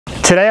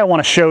Today I want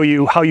to show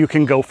you how you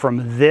can go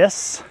from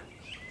this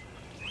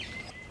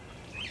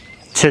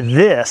to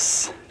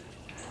this,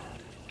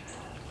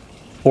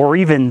 or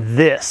even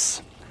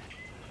this,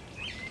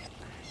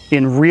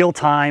 in real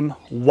time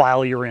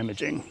while you're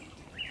imaging.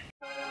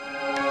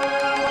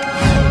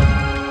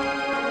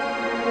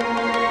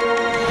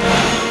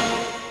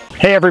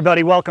 Hey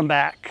everybody, welcome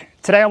back.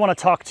 Today I want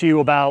to talk to you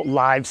about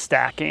live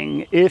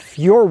stacking. If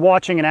you're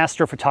watching an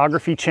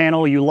astrophotography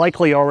channel, you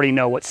likely already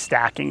know what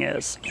stacking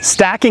is.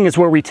 Stacking is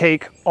where we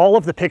take all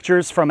of the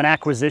pictures from an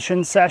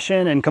acquisition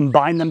session and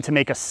combine them to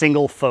make a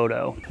single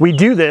photo. We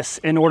do this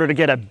in order to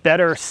get a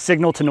better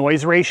signal to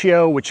noise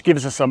ratio, which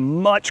gives us a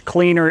much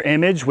cleaner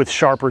image with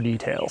sharper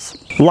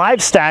details.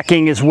 Live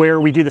stacking is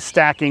where we do the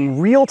stacking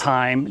real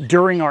time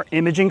during our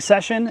imaging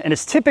session, and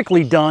is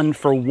typically done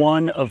for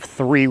one of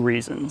three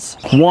reasons.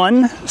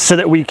 One, so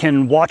that we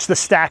can watch the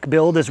stack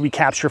build as we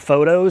capture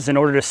photos in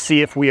order to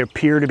see if we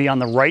appear to be on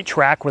the right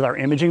track with our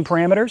imaging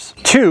parameters.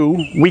 Two,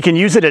 we can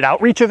use it at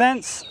outreach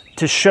events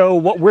to show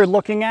what we're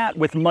looking at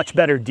with much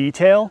better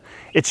detail.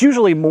 It's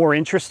usually more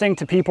interesting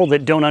to people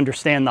that don't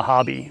understand the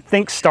hobby.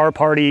 Think star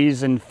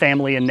parties and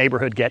family and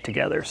neighborhood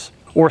get-togethers.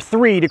 Or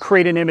three, to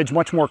create an image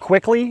much more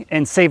quickly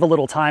and save a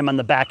little time on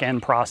the back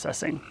end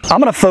processing. I'm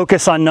gonna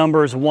focus on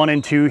numbers 1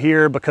 and 2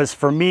 here because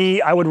for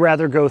me, I would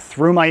rather go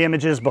through my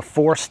images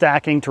before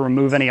stacking to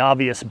remove any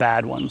obvious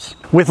bad ones.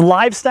 With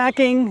live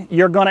stacking,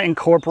 you're gonna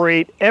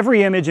incorporate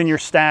every image in your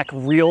stack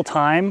real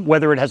time,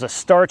 whether it has a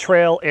star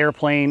trail,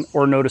 airplane,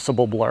 or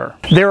noticeable blur.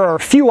 There are a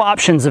few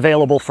options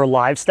available for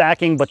live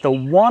stacking, but the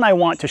one I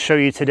want to show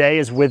you today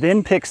is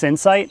within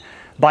PixInsight,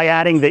 by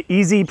adding the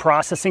easy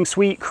processing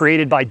suite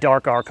created by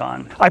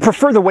darkarchon. I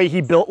prefer the way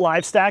he built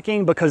live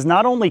stacking because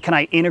not only can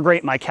I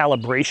integrate my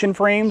calibration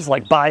frames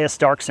like bias,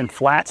 darks, and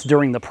flats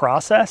during the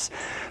process,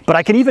 but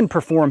I can even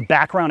perform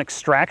background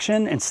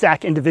extraction and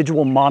stack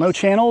individual mono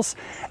channels,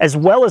 as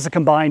well as a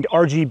combined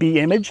RGB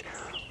image,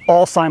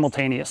 all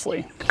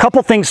simultaneously. A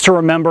couple things to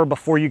remember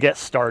before you get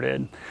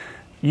started.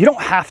 You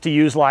don't have to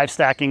use live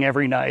stacking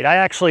every night. I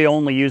actually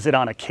only use it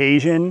on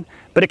occasion,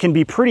 but it can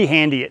be pretty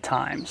handy at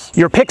times.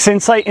 Your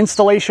PixInsight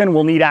installation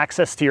will need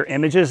access to your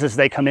images as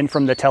they come in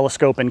from the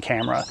telescope and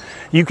camera.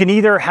 You can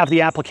either have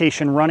the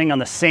application running on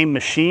the same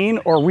machine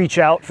or reach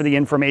out for the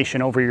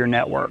information over your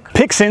network.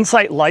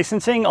 PixInsight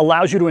licensing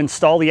allows you to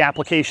install the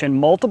application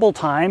multiple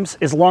times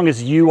as long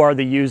as you are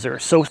the user,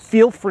 so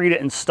feel free to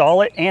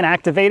install it and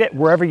activate it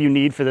wherever you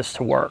need for this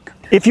to work.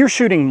 If you're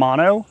shooting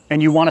mono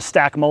and you want to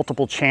stack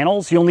multiple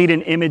channels, you'll need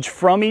an image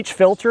from each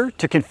filter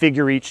to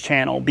configure each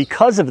channel.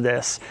 Because of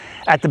this,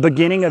 at the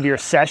beginning of your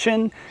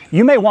session,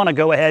 you may want to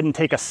go ahead and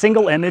take a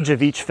single image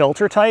of each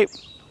filter type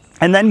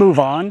and then move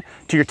on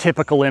to your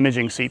typical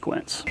imaging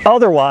sequence.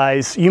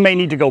 Otherwise, you may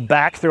need to go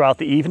back throughout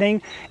the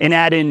evening and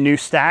add in new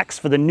stacks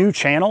for the new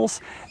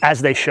channels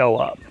as they show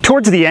up.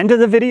 Towards the end of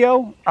the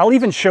video, I'll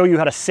even show you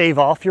how to save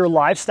off your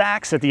live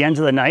stacks at the end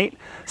of the night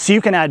so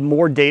you can add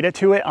more data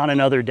to it on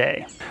another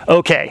day.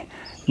 Okay,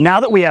 now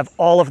that we have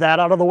all of that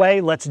out of the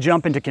way, let's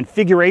jump into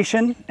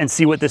configuration and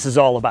see what this is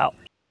all about.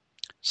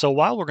 So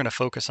while we're going to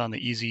focus on the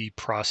Easy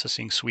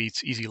Processing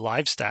Suite's Easy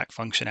Live Stack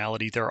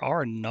functionality, there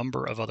are a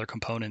number of other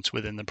components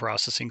within the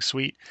processing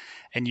suite,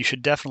 and you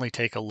should definitely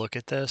take a look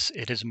at this.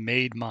 It has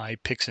made my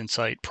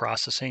PixInsight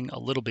processing a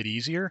little bit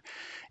easier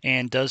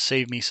and does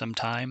save me some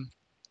time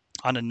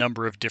on a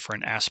number of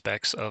different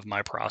aspects of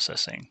my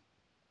processing.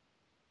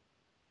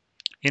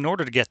 In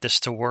order to get this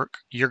to work,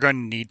 you're going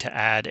to need to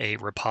add a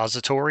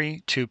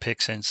repository to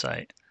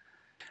PixInsight.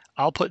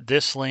 I'll put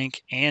this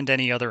link and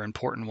any other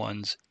important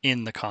ones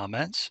in the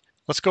comments.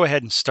 Let's go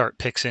ahead and start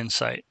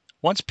PixInsight.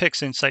 Once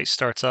PixInsight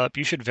starts up,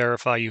 you should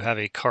verify you have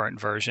a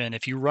current version.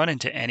 If you run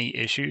into any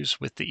issues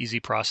with the Easy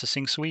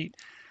Processing Suite,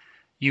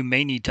 you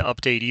may need to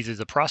update either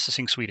the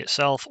processing suite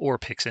itself or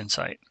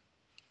PixInsight.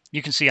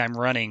 You can see I'm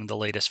running the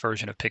latest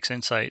version of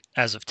PixInsight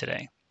as of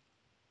today.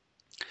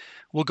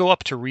 We'll go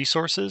up to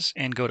Resources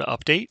and go to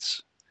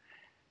Updates,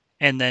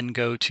 and then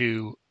go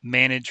to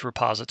Manage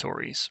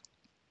Repositories.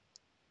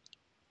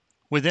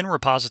 Within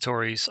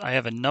repositories, I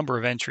have a number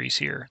of entries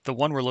here. The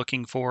one we're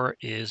looking for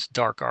is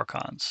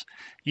darkarchons.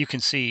 You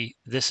can see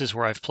this is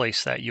where I've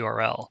placed that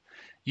URL.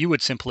 You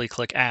would simply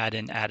click Add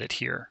and add it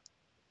here.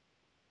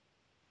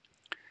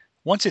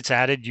 Once it's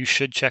added, you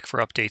should check for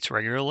updates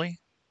regularly.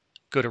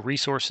 Go to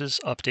Resources,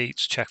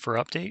 Updates, check for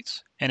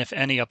updates, and if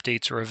any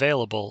updates are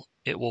available,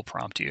 it will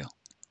prompt you.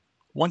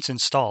 Once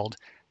installed,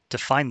 to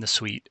find the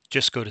suite,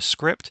 just go to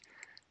Script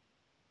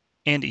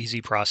and Easy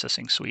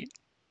Processing Suite.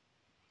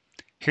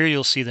 Here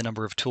you'll see the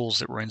number of tools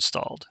that were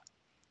installed.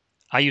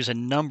 I use a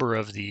number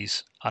of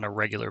these on a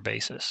regular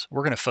basis.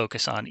 We're going to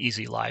focus on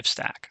Easy Live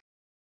Stack.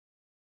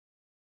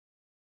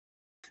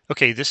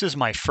 Okay, this is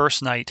my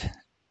first night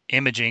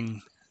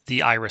imaging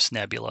the Iris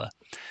Nebula.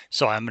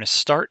 So I'm going to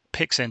start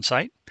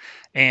PixInsight,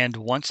 and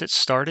once it's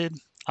started,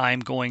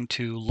 I'm going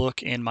to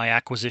look in my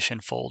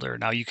acquisition folder.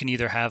 Now you can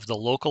either have the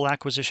local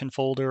acquisition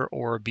folder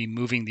or be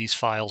moving these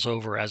files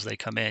over as they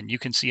come in. You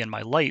can see in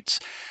my lights,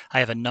 I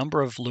have a number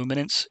of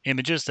luminance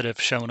images that have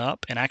shown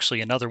up, and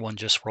actually another one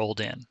just rolled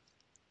in.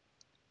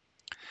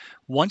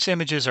 Once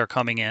images are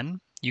coming in,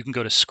 you can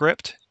go to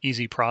Script,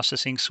 Easy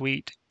Processing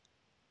Suite,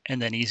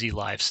 and then Easy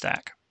Live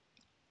Stack.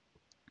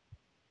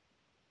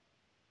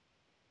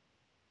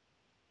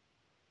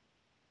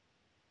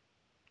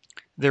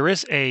 There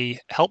is a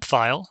help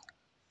file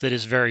that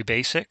is very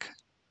basic,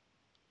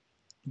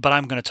 but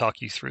I'm going to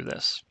talk you through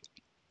this.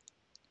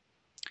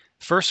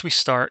 First, we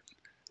start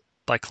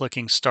by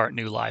clicking Start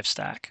New Live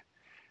Stack.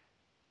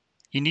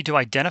 You need to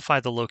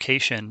identify the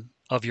location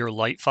of your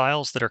light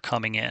files that are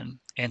coming in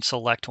and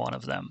select one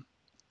of them.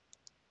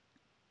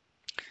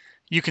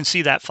 You can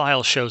see that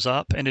file shows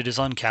up and it is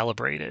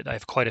uncalibrated. I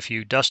have quite a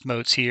few dust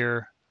motes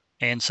here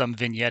and some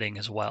vignetting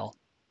as well.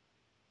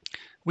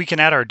 We can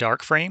add our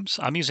dark frames.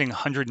 I'm using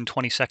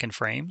 120-second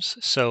frames.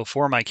 So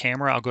for my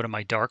camera, I'll go to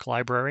my dark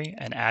library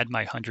and add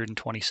my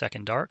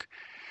 120-second dark.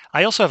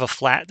 I also have a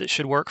flat that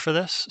should work for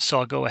this, so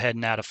I'll go ahead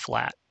and add a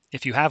flat.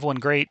 If you have one,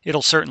 great.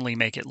 It'll certainly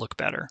make it look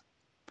better.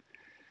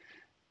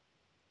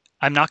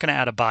 I'm not going to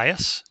add a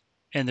bias,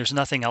 and there's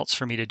nothing else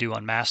for me to do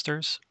on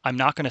masters. I'm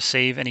not going to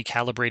save any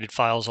calibrated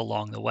files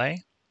along the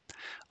way.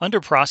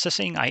 Under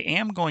processing, I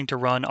am going to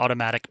run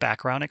automatic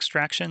background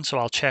extraction, so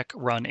I'll check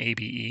Run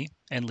ABE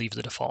and leave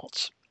the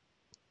defaults.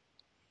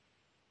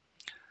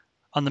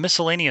 On the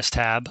Miscellaneous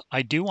tab,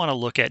 I do want to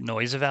look at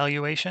noise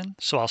evaluation,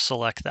 so I'll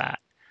select that.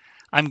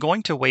 I'm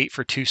going to wait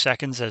for 2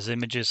 seconds as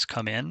images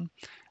come in.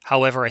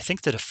 However, I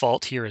think the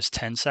default here is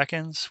 10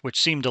 seconds,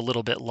 which seemed a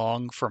little bit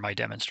long for my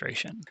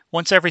demonstration.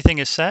 Once everything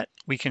is set,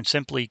 we can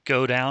simply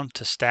go down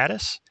to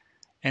Status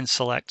and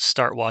select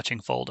Start Watching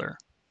Folder.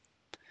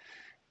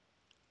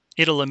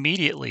 It'll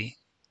immediately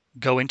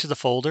go into the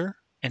folder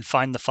and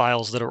find the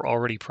files that are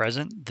already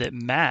present that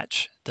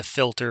match the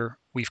filter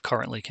we've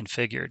currently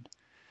configured.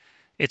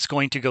 It's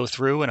going to go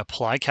through and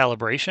apply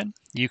calibration.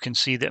 You can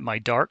see that my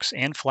darks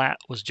and flat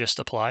was just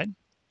applied.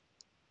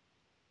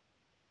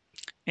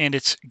 And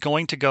it's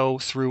going to go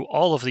through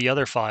all of the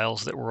other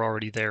files that were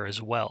already there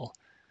as well.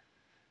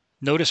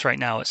 Notice right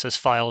now it says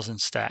files in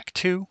stack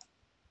 2,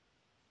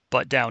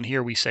 but down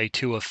here we say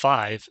 2 of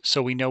 5,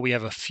 so we know we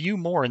have a few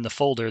more in the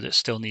folder that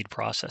still need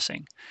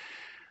processing.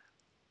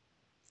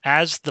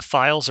 As the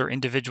files are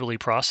individually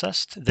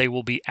processed, they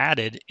will be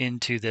added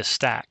into this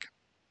stack.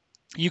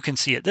 You can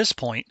see at this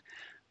point,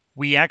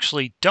 we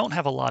actually don't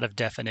have a lot of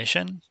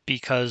definition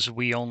because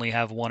we only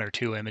have 1 or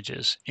 2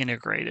 images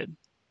integrated.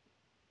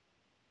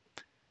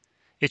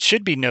 It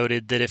should be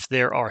noted that if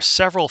there are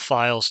several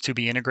files to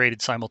be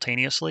integrated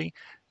simultaneously,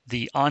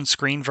 the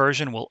on-screen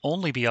version will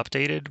only be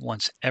updated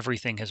once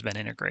everything has been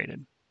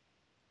integrated.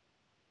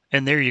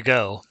 And there you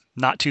go.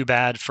 Not too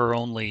bad for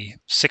only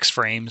 6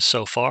 frames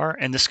so far,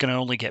 and this can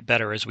only get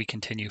better as we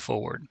continue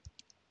forward.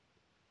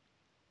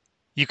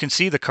 You can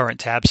see the current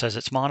tab says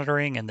it's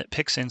monitoring and that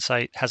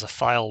PixInsight has a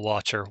file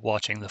watcher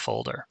watching the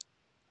folder.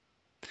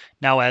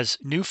 Now, as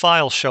new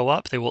files show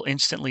up, they will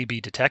instantly be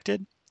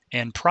detected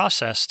and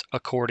processed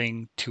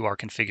according to our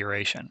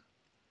configuration.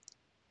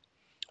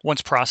 Once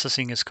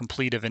processing is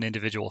complete of an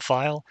individual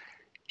file,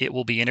 it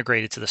will be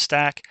integrated to the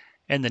stack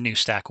and the new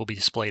stack will be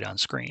displayed on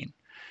screen.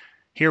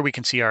 Here we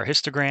can see our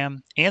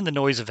histogram and the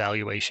noise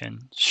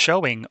evaluation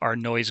showing our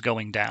noise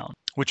going down,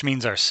 which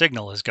means our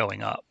signal is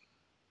going up.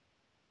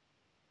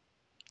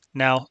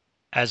 Now,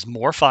 as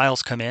more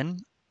files come in,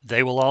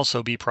 they will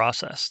also be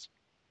processed.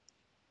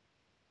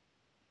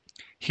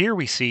 Here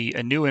we see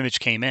a new image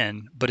came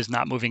in, but is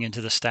not moving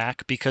into the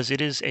stack because it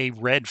is a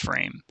red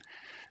frame.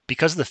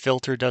 Because the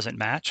filter doesn't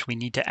match, we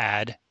need to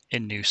add a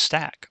new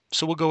stack.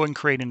 So we'll go and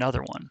create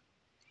another one.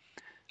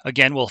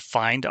 Again, we'll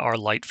find our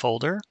light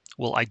folder,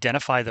 we'll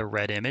identify the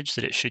red image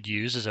that it should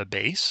use as a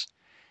base,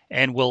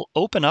 and we'll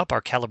open up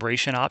our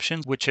calibration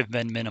options, which have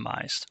been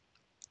minimized.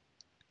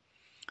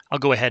 I'll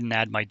go ahead and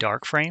add my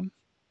dark frame,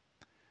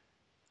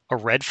 a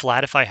red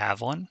flat if I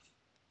have one,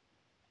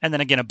 and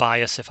then again a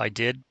bias if I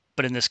did,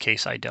 but in this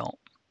case I don't.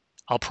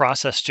 I'll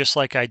process just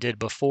like I did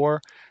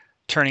before,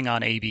 turning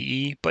on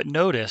ABE, but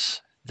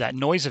notice that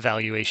noise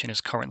evaluation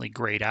is currently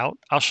grayed out.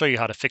 I'll show you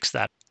how to fix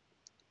that.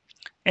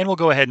 And we'll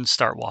go ahead and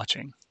start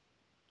watching.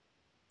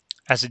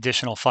 As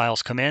additional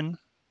files come in,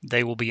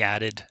 they will be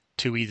added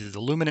to either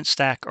the luminance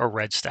stack or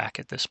red stack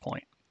at this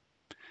point.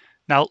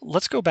 Now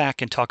let's go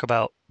back and talk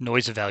about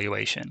noise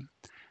evaluation.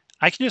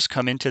 I can just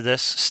come into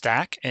this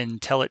stack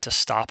and tell it to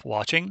stop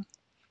watching,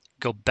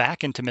 go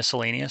back into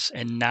miscellaneous,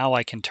 and now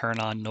I can turn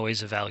on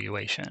noise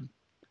evaluation.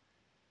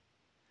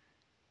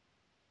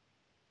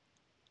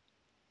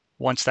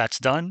 Once that's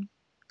done,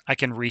 I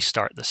can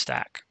restart the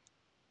stack.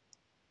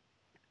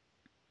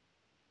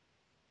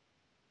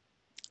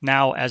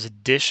 Now, as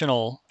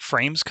additional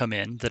frames come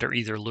in that are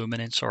either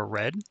luminance or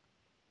red,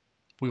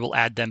 we will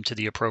add them to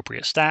the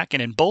appropriate stack,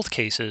 and in both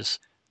cases,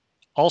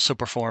 also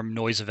perform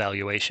noise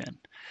evaluation.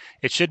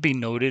 It should be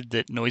noted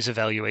that noise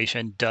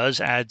evaluation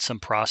does add some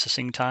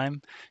processing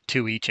time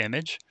to each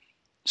image,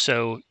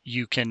 so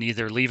you can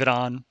either leave it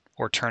on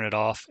or turn it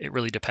off. It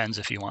really depends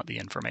if you want the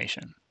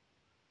information.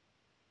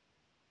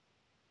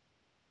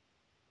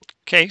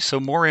 Okay, so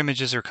more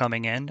images are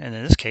coming in, and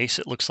in this case,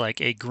 it looks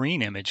like a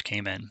green image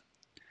came in.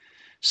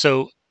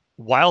 So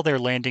while they're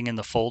landing in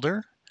the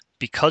folder,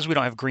 because we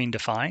don't have green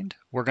defined,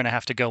 we're going to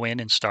have to go in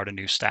and start a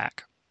new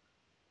stack.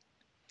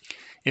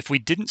 If we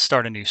didn't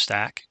start a new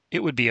stack,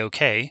 it would be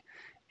okay.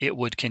 It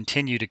would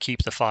continue to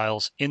keep the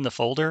files in the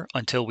folder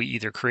until we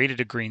either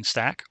created a green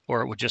stack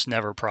or it would just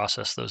never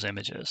process those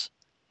images.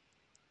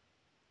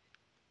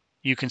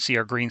 You can see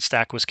our green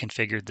stack was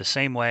configured the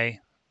same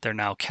way. They're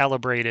now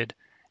calibrated,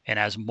 and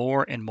as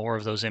more and more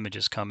of those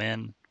images come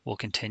in, we'll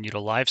continue to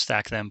live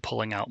stack them,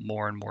 pulling out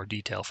more and more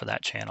detail for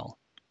that channel.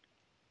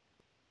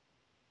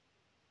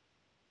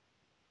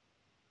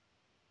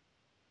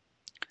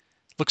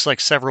 Looks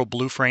like several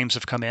blue frames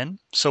have come in,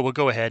 so we'll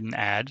go ahead and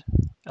add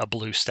a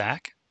blue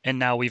stack. And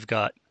now we've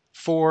got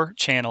 4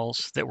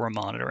 channels that we're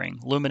monitoring: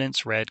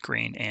 luminance, red,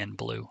 green, and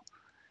blue.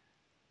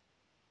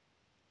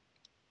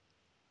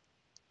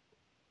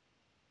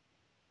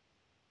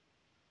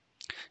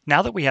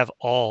 Now that we have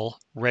all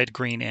red,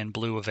 green, and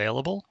blue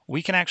available,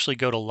 we can actually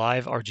go to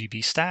Live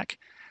RGB Stack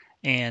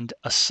and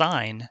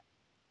assign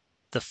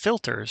the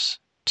filters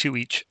to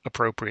each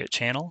appropriate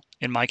channel.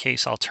 In my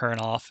case, I'll turn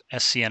off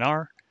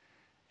SCNR,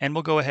 and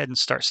we'll go ahead and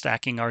start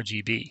stacking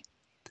RGB.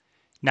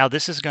 Now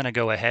this is going to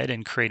go ahead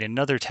and create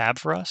another tab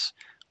for us,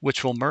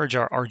 which will merge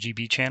our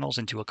RGB channels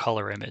into a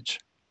color image.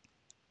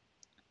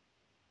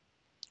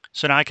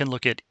 So now I can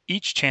look at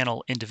each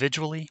channel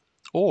individually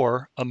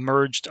or a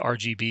merged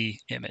RGB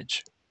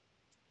image.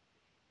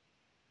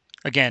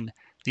 Again,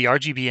 the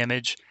RGB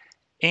image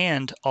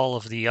and all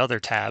of the other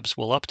tabs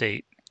will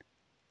update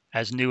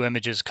as new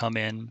images come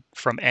in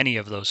from any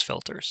of those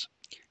filters.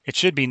 It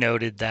should be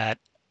noted that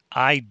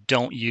I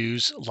don't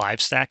use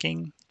live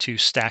stacking to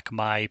stack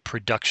my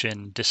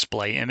production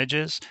display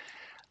images.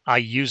 I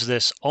use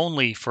this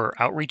only for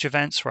outreach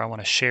events where I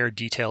want to share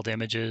detailed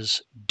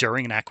images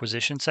during an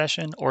acquisition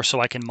session, or so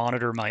I can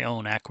monitor my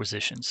own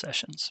acquisition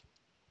sessions.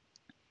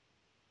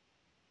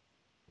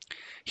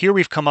 Here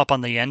we've come up on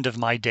the end of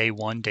my day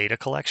 1 data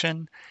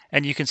collection,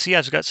 and you can see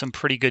I've got some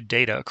pretty good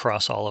data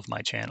across all of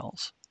my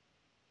channels.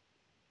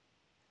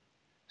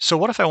 So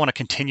what if I want to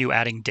continue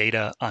adding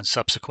data on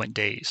subsequent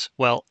days?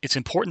 Well, it's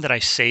important that I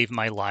save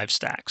my live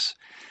stacks.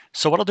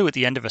 So what I'll do at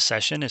the end of a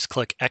session is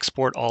click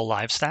Export All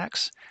Live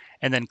Stacks,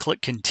 and then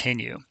click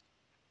Continue.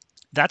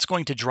 That's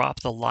going to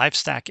drop the live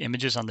stack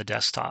images on the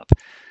desktop.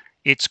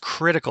 It's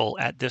critical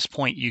at this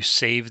point you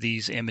save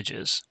these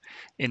images.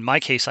 In my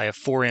case, I have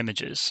 4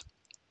 images,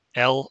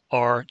 L,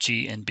 R,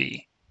 G, and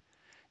B.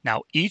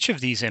 Now, each of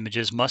these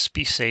images must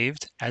be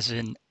saved as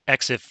an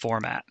EXIF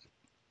format.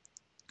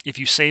 If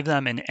you save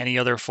them in any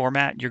other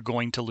format, you're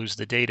going to lose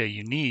the data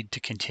you need to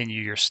continue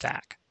your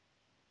stack.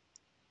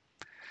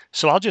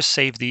 So I'll just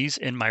save these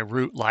in my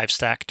root live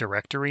stack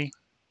directory,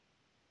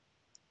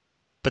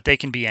 but they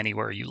can be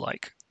anywhere you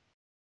like.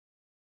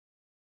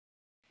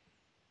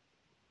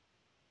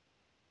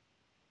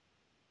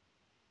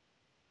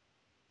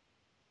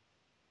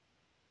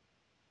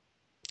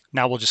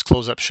 Now we'll just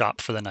close up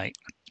shop for the night.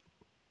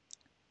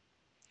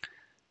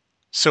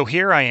 So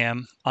here I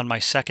am on my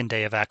second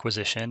day of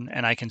acquisition,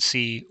 and I can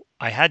see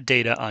I had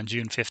data on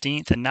June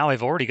 15th, and now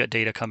I've already got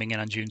data coming in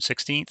on June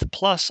 16th,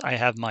 plus I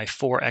have my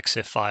 4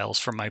 EXIF files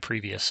from my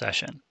previous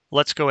session.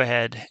 Let's go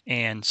ahead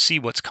and see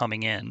what's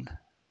coming in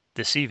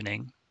this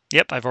evening.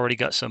 Yep, I've already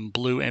got some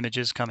blue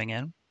images coming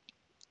in.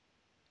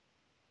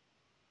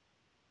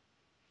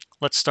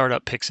 Let's start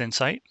up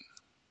PixInsight,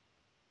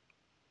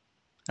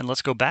 and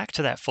let's go back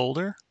to that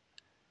folder,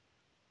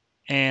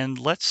 and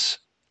let's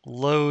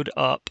load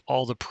up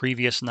all the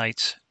previous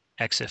night's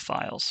EXIF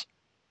files.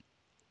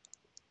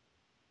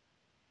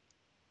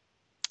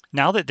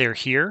 Now that they're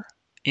here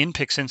in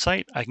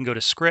PixInsight, I can go to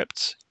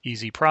Scripts,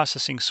 Easy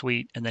Processing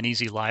Suite, and then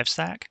Easy Live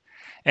Stack.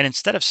 And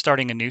instead of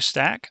starting a new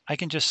stack, I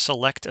can just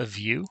select a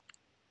view,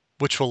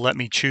 which will let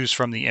me choose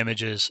from the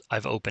images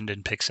I've opened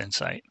in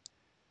PixInsight.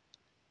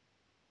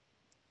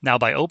 Now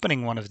by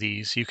opening one of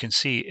these, you can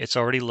see it's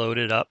already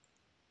loaded up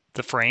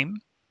the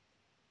frame.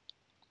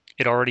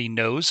 It already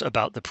knows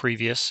about the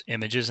previous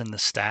images in the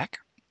stack.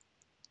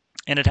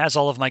 And it has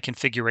all of my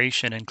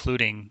configuration,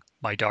 including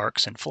my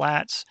darks and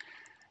flats,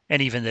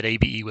 and even that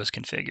ABE was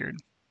configured.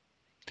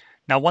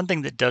 Now, one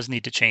thing that does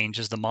need to change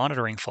is the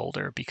monitoring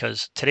folder,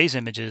 because today's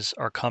images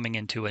are coming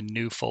into a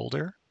new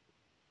folder.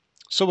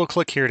 So we'll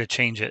click here to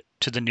change it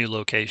to the new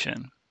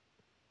location.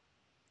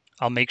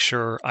 I'll make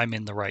sure I'm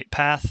in the right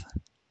path,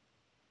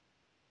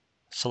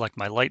 select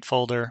my light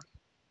folder,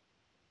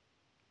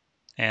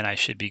 and I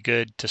should be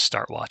good to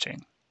start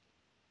watching.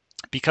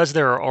 Because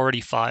there are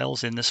already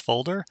files in this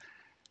folder,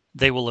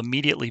 they will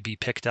immediately be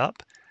picked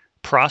up,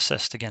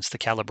 processed against the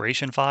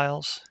calibration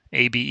files.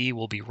 ABE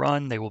will be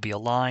run, they will be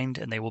aligned,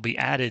 and they will be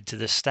added to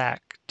this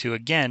stack to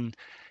again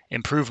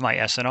improve my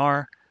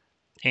SNR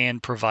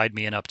and provide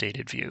me an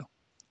updated view.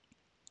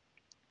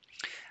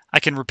 I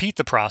can repeat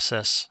the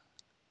process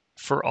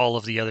for all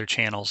of the other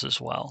channels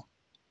as well.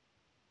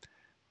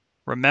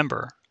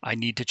 Remember, I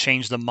need to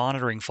change the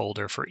monitoring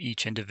folder for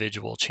each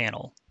individual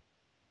channel.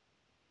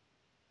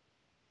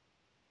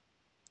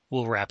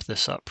 We'll wrap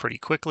this up pretty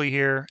quickly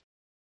here.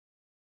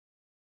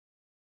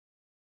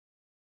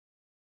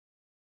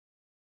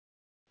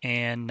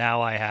 And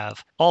now I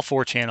have all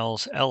 4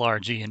 channels, L, R,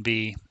 G, and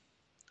B,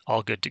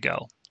 all good to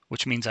go,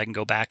 which means I can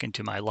go back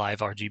into my live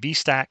RGB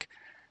stack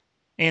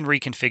and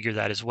reconfigure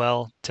that as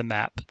well to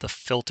map the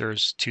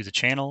filters to the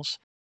channels.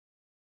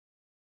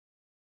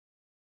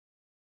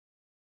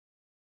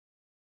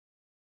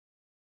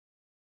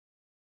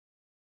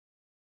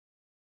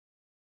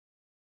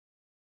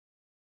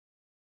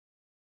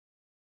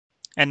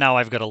 And now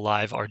I've got a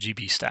live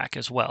RGB stack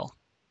as well.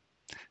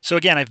 So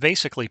again, I've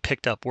basically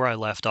picked up where I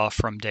left off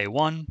from day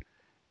one,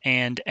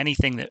 and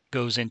anything that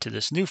goes into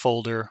this new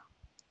folder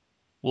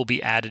will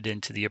be added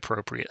into the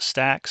appropriate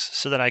stacks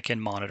so that I can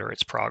monitor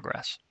its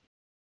progress.